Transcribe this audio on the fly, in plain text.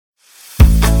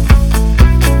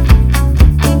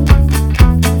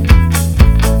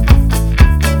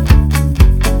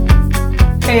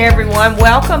Hey everyone,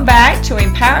 welcome back to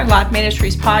Empowering Life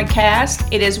Ministries podcast.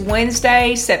 It is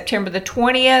Wednesday, September the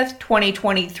 20th,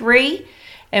 2023,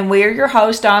 and we are your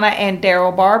hosts, Donna and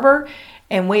Daryl Barber,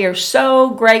 and we are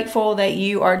so grateful that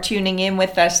you are tuning in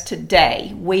with us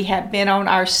today. We have been on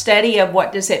our study of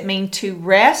what does it mean to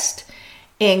rest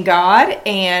in God,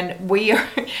 and we are,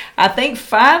 I think,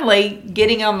 finally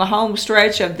getting on the home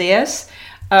stretch of this.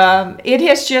 It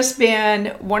has just been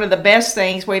one of the best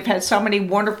things. We've had so many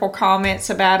wonderful comments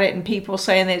about it and people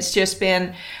saying that it's just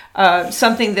been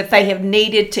something that they have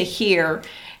needed to hear.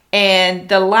 And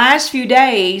the last few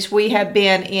days we have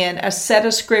been in a set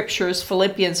of scriptures,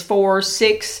 Philippians 4,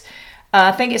 6,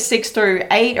 I think it's 6 through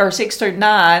 8 or 6 through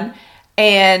 9.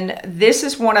 And this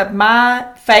is one of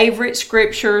my favorite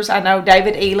scriptures. I know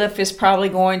David Eliff is probably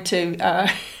going to,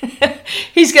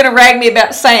 he's going to rag me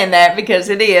about saying that because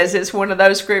it is. It's one of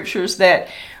those scriptures that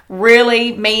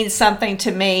really means something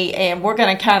to me. And we're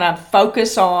going to kind of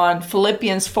focus on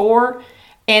Philippians 4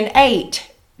 and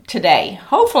 8 today.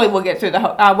 Hopefully we'll get through the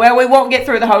whole, we won't get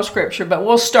through the whole scripture, but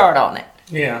we'll start on it.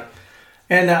 Yeah.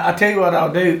 And I'll tell you what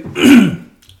I'll do.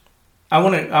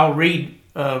 I'll read,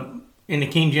 in the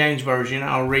King James Version,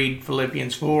 I'll read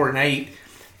Philippians 4 and 8,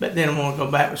 but then I'm going to go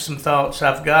back with some thoughts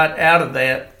I've got out of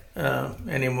that, and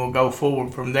then we'll go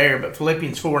forward from there. But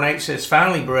Philippians 4 and 8 says,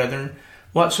 "Finally, brethren,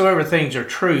 whatsoever things are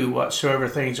true, whatsoever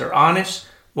things are honest,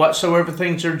 whatsoever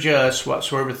things are just,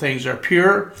 whatsoever things are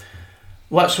pure,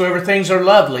 whatsoever things are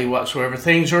lovely, whatsoever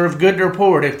things are of good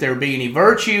report, if there be any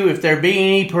virtue, if there be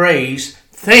any praise,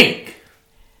 think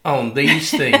on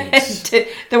these things."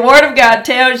 The Word of God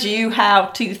tells you how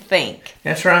to think.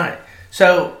 That's right.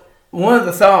 So one of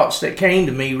the thoughts that came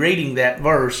to me reading that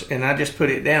verse, and I just put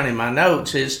it down in my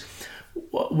notes, is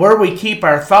where we keep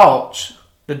our thoughts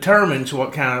determines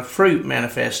what kind of fruit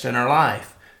manifests in our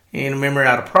life. And remember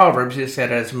out of Proverbs, it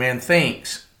said, as a man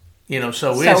thinks,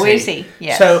 so is he.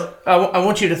 Yes. So I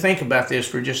want you to think about this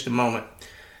for just a moment.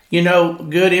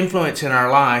 Good influence in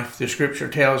our life, the scripture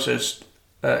tells us,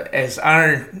 as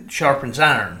iron sharpens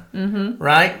iron,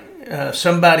 right?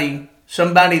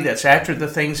 Somebody that's after the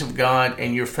things of God,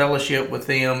 and your fellowship with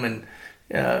them,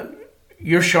 and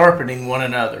you're sharpening one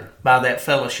another by that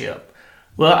fellowship.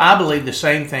 Well, I believe the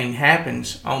same thing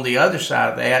happens on the other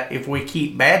side of that if we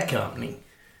keep bad company.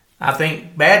 I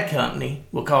think bad company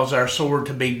will cause our sword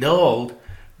to be dulled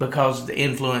because the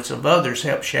influence of others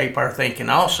helps shape our thinking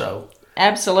also.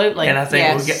 Absolutely. And I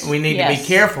think we need to be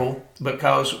careful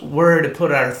because where to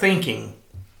put our thinking,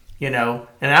 and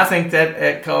I think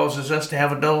that causes us to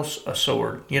have a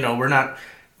sword. We're not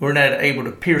able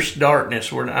to pierce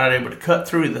darkness. We're not able to cut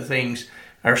through the things.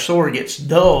 Our sword gets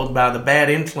dulled by the bad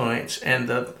influence and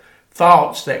the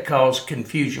thoughts that cause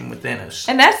confusion within us.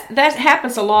 And that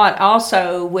happens a lot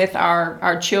also with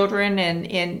our children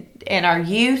and our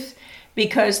youth,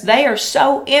 because they are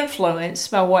so influenced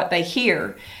by what they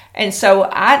hear. And so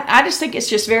I just think it's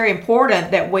just very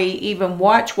important that we even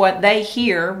watch what they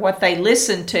hear, what they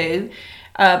listen to,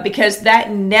 because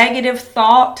that negative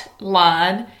thought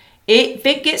line, if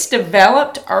it gets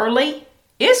developed early,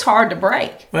 it's hard to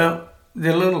break. Well,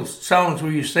 the little songs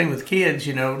we used to sing with kids,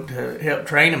 to help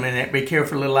train them in it, be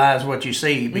careful little eyes what you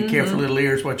see, be careful little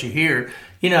ears what you hear,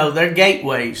 they're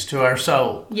gateways to our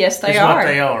soul. Yes, they are. That's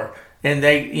what they are. And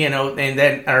and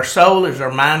then our soul is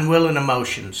our mind, will, and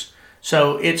emotions.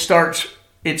 So it starts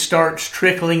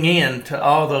trickling in to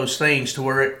all those things to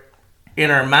where in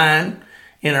our mind,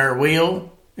 in our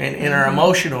will, and in our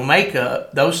emotional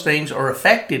makeup, those things are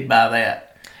affected by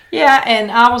that. Yeah,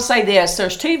 and I will say this.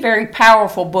 There's two very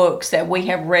powerful books that we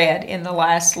have read in the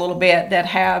last little bit that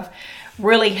have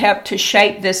really helped to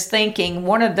shape this thinking.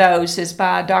 One of those is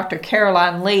by Dr.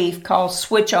 Caroline Leaf called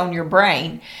Switch on Your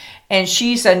Brain. And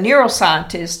she's a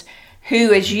neuroscientist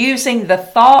who is using the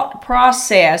thought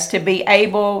process to be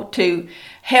able to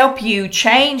help you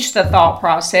change the thought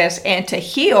process and to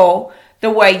heal the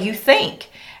way you think.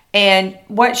 And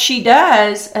what she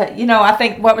does, I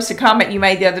think what was the comment you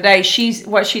made the other day?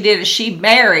 What she did is she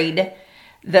married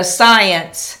the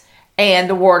science and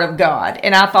the Word of God.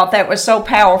 And I thought that was so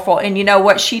powerful. And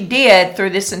what she did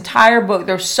through this entire book,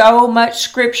 there's so much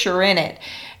scripture in it.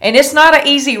 And it's not an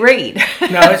easy read.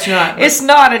 No, it's not. It's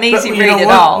not an easy read at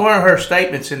all. One of her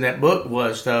statements in that book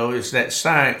was that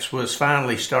science was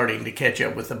finally starting to catch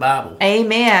up with the Bible.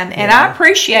 Amen. And I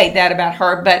appreciate that about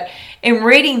her. But in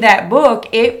reading that book,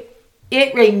 it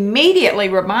immediately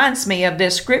reminds me of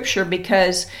this scripture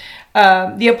because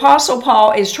the Apostle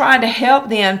Paul is trying to help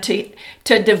them to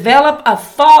develop a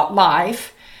thought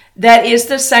life that is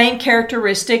the same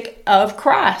characteristic of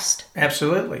Christ.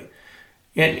 Absolutely.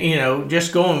 And,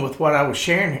 just going with what I was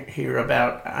sharing here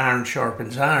about iron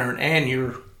sharpens iron and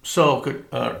your soul could,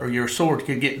 or your sword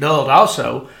could get dulled.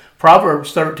 Also,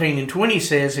 Proverbs 13:20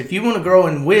 says, if you want to grow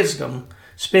in wisdom,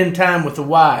 spend time with the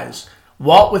wise.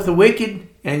 Walk with the wicked,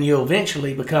 and you'll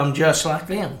eventually become just like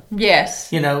them.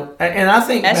 Yes. And I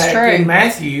think that's back true. In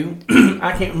Matthew,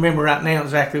 I can't remember right now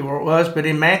exactly where it was, but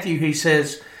in Matthew he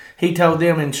says, he told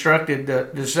them, instructed the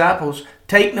disciples,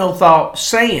 take no thought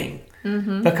saying,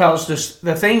 because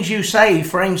the things you say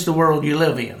frames the world you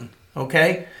live in.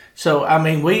 Okay? So,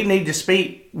 we need to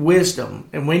speak wisdom,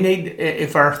 and we need,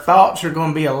 if our thoughts are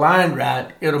going to be aligned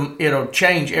right, it'll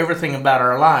change everything about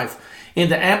our life. In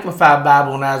the Amplified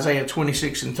Bible in Isaiah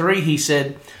 26:3, he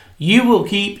said, you will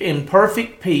keep in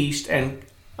perfect peace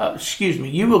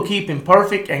you will keep in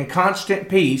perfect and constant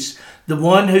peace the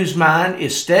one whose mind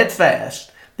is steadfast,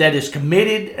 that is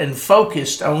committed and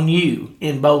focused on you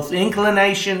in both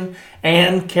inclination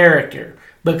and character,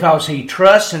 because he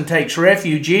trusts and takes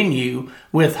refuge in you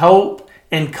with hope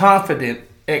and confident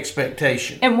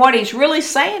expectation. And what he's really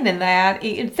saying in that,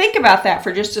 think about that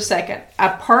for just a second.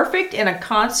 A perfect and a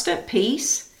constant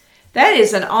peace, that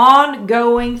is an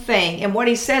ongoing thing. And what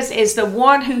he says is the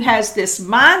one who has this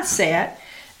mindset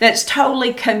that's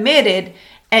totally committed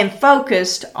and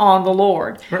focused on the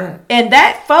Lord. Right. And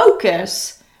that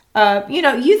focus,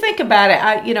 you think about it.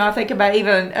 I think about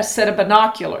even a set of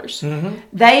binoculars.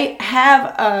 They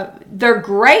have, they're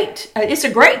great. It's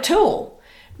a great tool.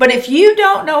 But if you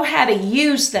don't know how to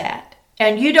use that,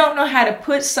 and you don't know how to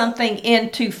put something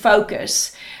into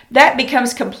focus, that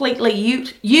becomes completely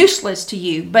useless to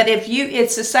you. But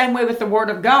it's the same way with the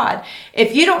Word of God.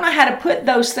 If you don't know how to put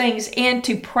those things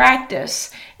into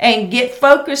practice and get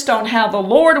focused on how the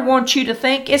Lord wants you to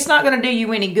think, it's not going to do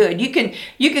you any good. You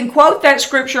can quote that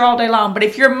scripture all day long, but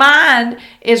if your mind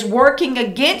is working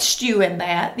against you in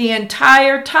that the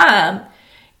entire time,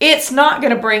 it's not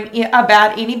going to bring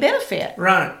about any benefit.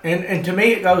 Right. And to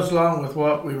me, it goes along with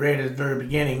what we read at the very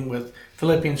beginning with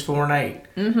Philippians 4:8.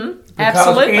 Because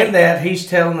Absolutely. in that, he's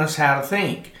telling us how to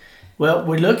think. Well,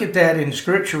 we look at that in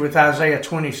Scripture with Isaiah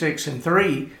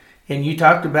 26:3, and you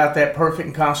talked about that perfect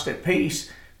and constant peace,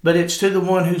 but it's to the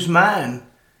one whose mind,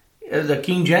 the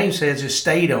King James says, is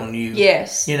stayed on you.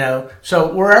 Yes.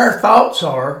 So where our thoughts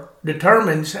are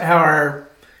determines how our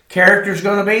character's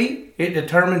going to be. It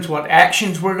determines what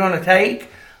actions we're going to take.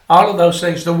 All of those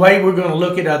things. The way we're going to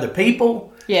look at other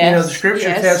people. Yes. The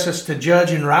Scripture tells us to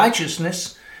judge in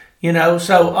righteousness.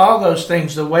 So all those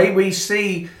things, the way we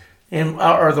see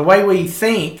or the way we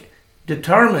think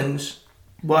determines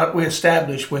what we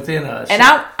establish within us. And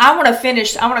I want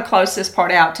to close this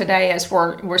part out today as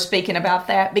we're speaking about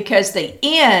that, because the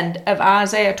end of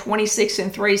Isaiah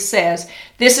 26:3 says,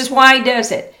 this is why he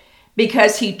does it,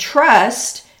 because he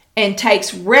trusts and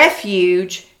takes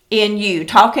refuge in you.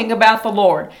 Talking about the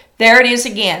Lord. There it is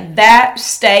again. That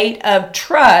state of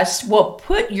trust will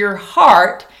put your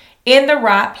heart in the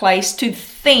right place to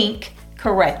think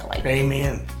correctly.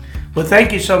 Amen. Well,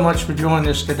 thank you so much for joining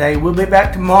us today. We'll be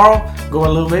back tomorrow, go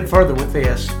a little bit further with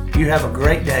this. You have a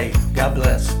great day. God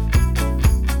bless.